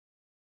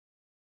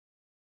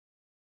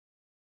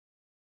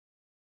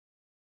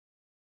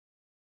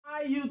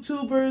Hi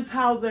YouTubers,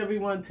 how's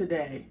everyone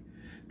today?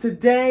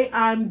 Today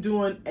I'm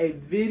doing a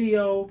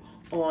video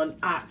on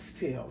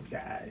oxtails,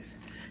 guys.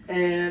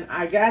 And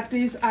I got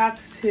these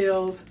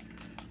oxtails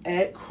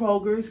at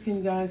Kroger's. Can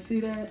you guys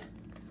see that?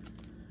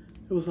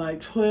 It was like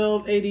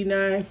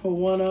 $12.89 for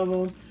one of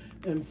them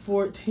and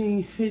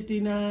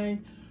 $14.59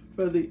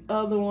 for the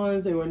other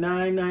ones. They were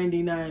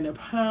 $9.99 a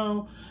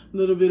pound, a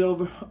little bit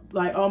over,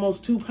 like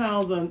almost 2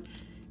 pounds on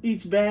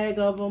each bag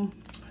of them.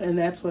 And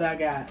that's what I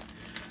got.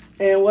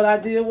 And what I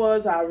did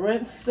was I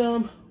rinsed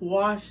them,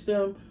 washed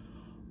them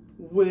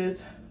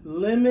with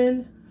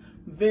lemon,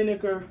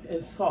 vinegar,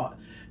 and salt.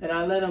 And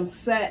I let them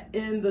sit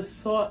in the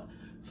salt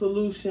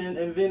solution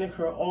and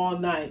vinegar all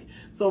night.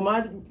 So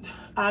my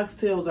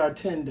oxtails are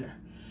tender.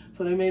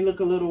 So they may look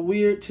a little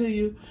weird to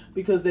you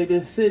because they've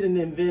been sitting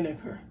in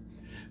vinegar.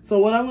 So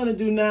what I'm gonna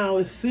do now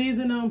is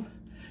season them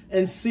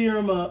and sear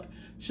them up,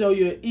 show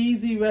you an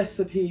easy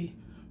recipe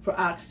for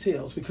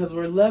oxtails because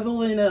we're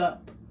leveling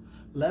up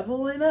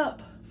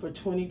for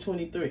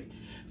 2023.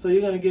 So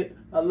you're gonna get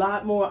a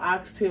lot more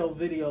oxtail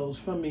videos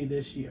from me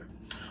this year.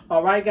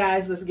 All right,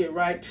 guys, let's get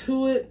right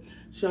to it.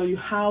 Show you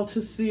how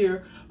to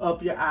sear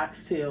up your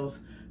oxtails.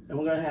 And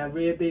we're gonna have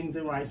red beans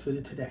and rice with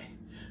it today.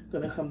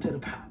 Gonna come to the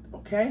pot,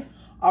 okay?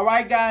 All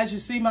right, guys, you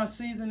see my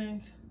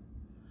seasonings?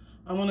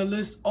 I'm gonna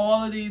list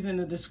all of these in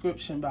the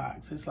description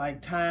box. It's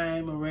like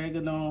thyme,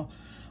 oregano,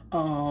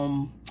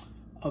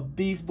 a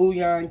beef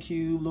bouillon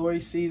cube, Lawry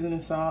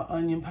seasoning salt,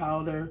 onion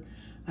powder.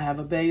 I have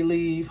a bay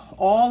leaf.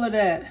 All of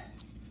that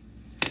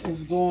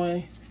is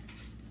going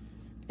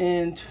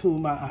into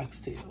my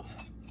oxtails,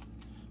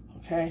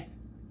 okay?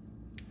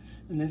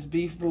 And this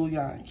beef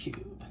bouillon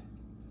cube.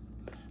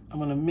 I'm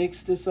gonna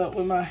mix this up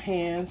with my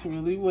hands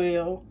really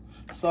well.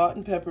 Salt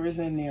and pepper is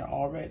in there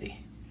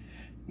already.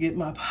 Get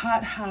my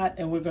pot hot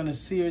and we're gonna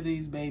sear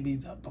these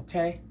babies up,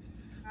 okay?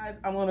 Guys,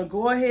 I'm gonna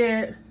go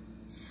ahead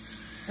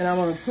and I'm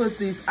gonna put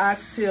these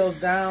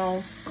oxtails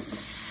down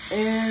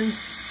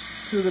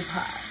into the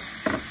pot.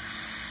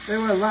 There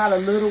were a lot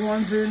of little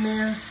ones in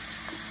there.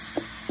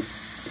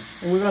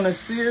 And we're gonna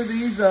sear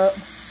these up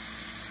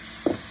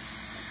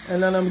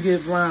and let them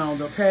get browned,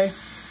 okay?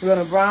 We're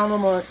gonna brown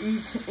them on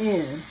each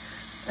end.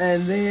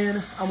 And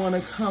then I'm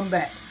gonna come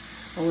back.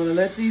 I'm gonna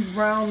let these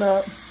brown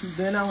up.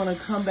 Then I'm gonna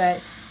come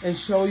back and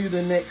show you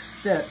the next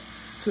step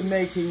to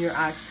making your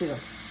oxtail.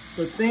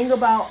 The thing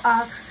about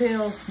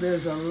oxtails,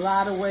 there's a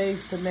lot of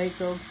ways to make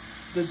them.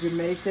 The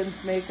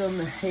Jamaicans make them,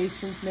 the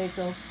Haitians make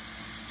them,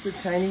 the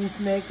Chinese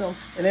make them,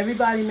 and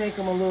everybody make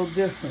them a little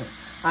different.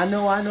 I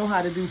know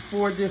how to do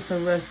 4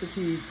 different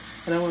recipes,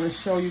 and I want to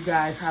show you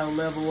guys how to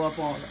level up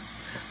on them.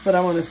 But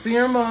I want to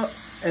sear them up,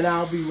 and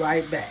I'll be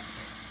right back.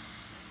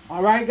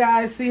 All right,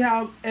 guys, see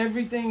how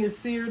everything is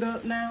seared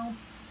up now?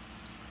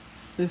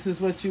 This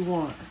is what you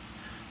want.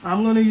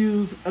 I'm going to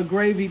use a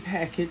gravy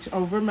package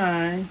over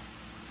mine.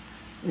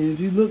 And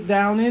if you look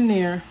down in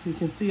there, you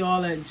can see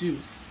all that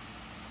juice.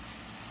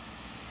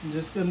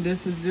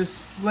 This is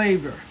just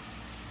flavor.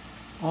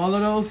 All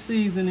of those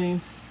seasoning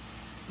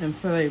and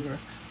flavor.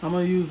 I'm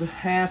gonna use a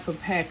half a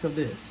pack of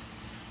this.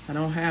 I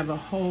don't have a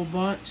whole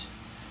bunch,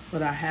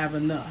 but I have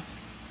enough.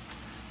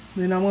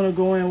 Then I'm gonna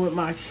go in with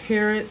my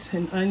carrots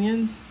and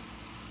onions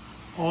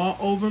all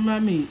over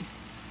my meat.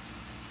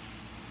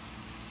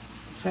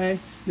 Okay,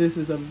 this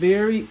is a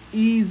very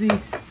easy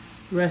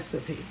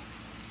recipe.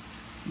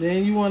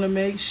 Then you wanna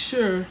make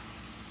sure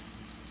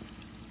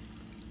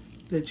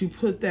that you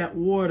put that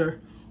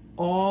water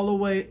all the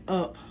way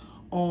up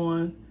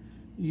on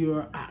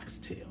your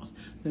oxtails.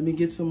 Let me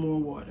get some more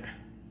water,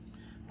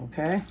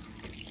 okay?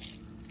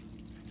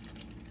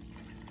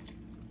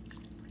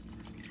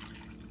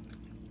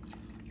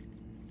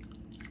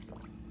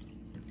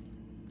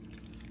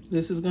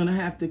 This is gonna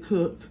have to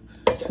cook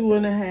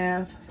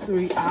 2.5 to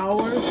 3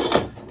 hours.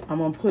 I'm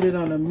gonna put it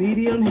on a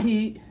medium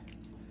heat.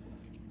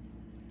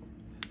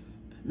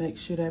 Make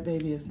sure that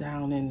baby is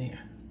down in there.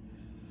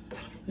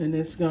 And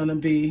it's gonna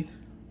be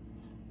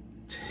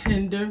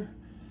tender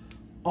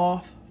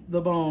off the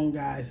bone,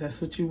 guys.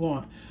 That's what you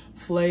want.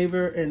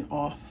 Flavor and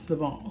off the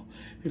bone.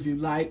 If you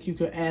like, you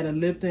could add a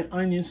Lipton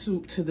onion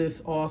soup to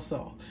this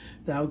also.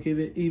 That'll give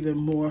it even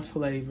more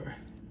flavor.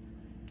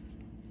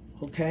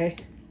 Okay?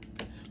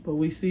 But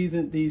we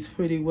seasoned these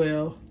pretty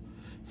well,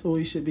 so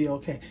we should be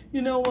okay.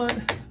 You know what?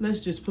 Let's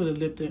just put a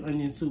Lipton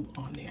onion soup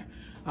on there.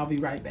 I'll be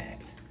right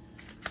back.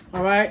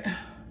 All right?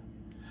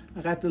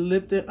 I got the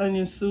Lipton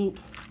onion soup.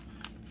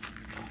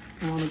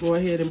 I'm gonna go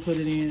ahead and put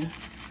it in.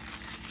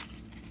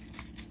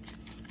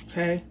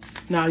 Okay,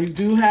 now you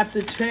do have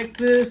to check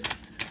this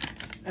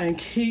and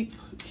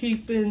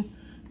keeping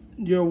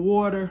your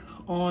water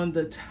on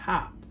the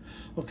top.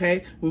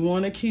 Okay, we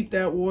want to keep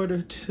that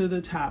water to the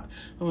top.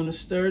 I'm going to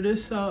stir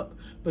this up,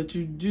 but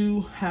you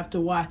do have to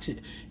watch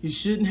it. You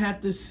shouldn't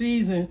have to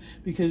season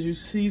because you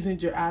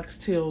seasoned your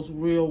oxtails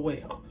real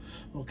well.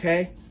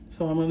 Okay,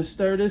 so I'm going to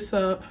stir this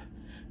up.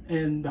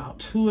 In about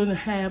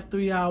 2.5 to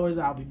 3 hours,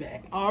 I'll be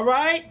back. All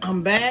right,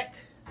 I'm back.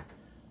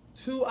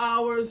 2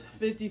 hours,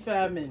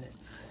 55 minutes.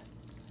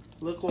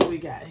 Look what we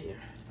got here.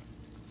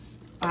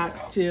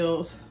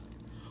 Oxtails,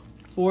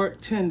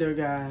 fork tender,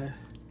 guys.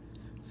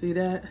 See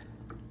that?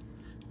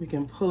 We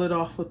can pull it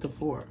off with the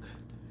fork.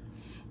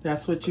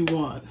 That's what you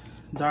want,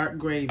 dark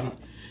gravy.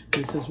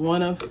 This is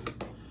one of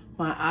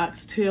my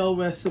oxtail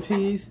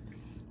recipes.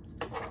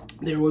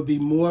 There will be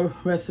more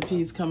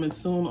recipes coming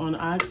soon on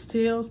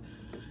oxtails.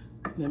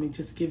 Let me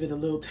just give it a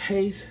little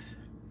taste.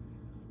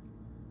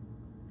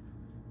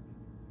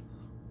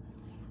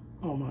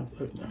 Oh my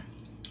goodness.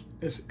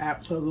 It's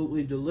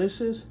absolutely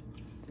delicious.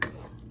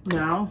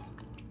 Now,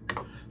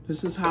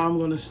 this is how I'm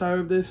going to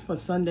serve this for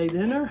Sunday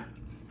dinner.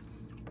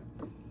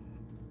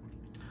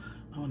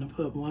 I'm going to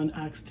put one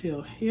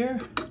oxtail here.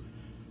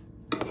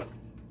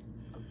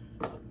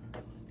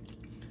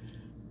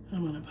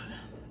 I'm going to put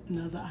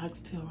another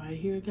oxtail right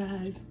here,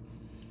 guys.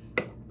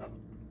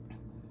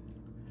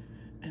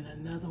 And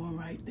another one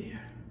right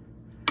there.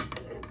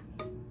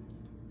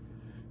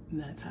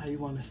 And that's how you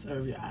want to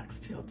serve your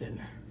oxtail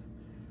dinner.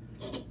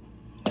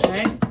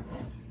 Okay?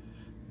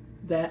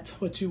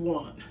 That's what you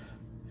want.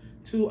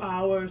 2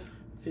 hours,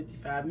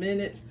 55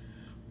 minutes,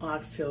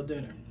 oxtail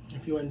dinner.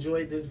 If you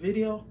enjoyed this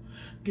video,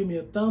 give me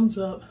a thumbs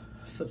up,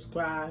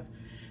 subscribe,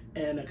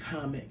 and a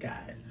comment,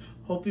 guys.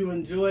 Hope you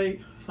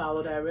enjoyed.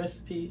 Follow that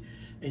recipe,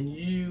 and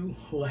you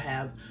will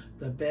have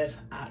the best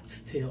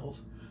oxtails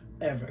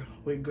ever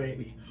with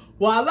gravy.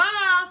 Voila!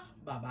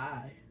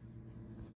 Bye-bye.